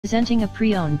Presenting a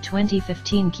pre-owned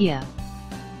 2015 Kia.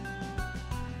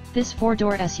 This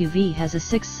four-door SUV has a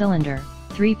 6-cylinder,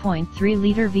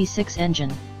 3.3-liter V6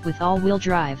 engine, with all-wheel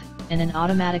drive, and an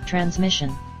automatic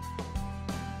transmission.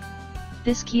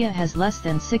 This Kia has less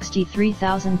than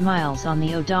 63,000 miles on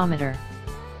the odometer.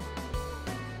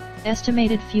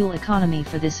 Estimated fuel economy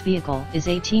for this vehicle is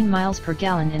 18 miles per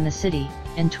gallon in the city,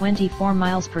 and 24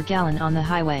 miles per gallon on the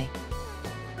highway.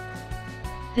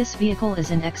 This vehicle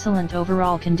is in excellent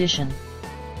overall condition.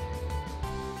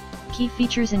 Key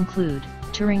features include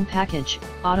touring package,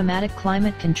 automatic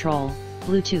climate control,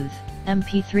 Bluetooth,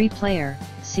 MP3 player,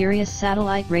 Sirius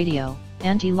satellite radio,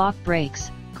 anti-lock brakes,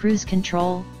 cruise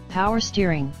control, power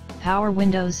steering, power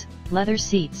windows, leather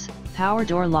seats, power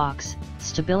door locks,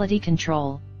 stability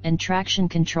control, and traction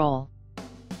control.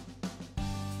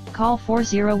 Call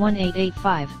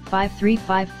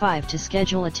 401-885-5355 to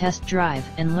schedule a test drive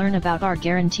and learn about our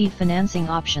guaranteed financing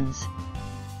options.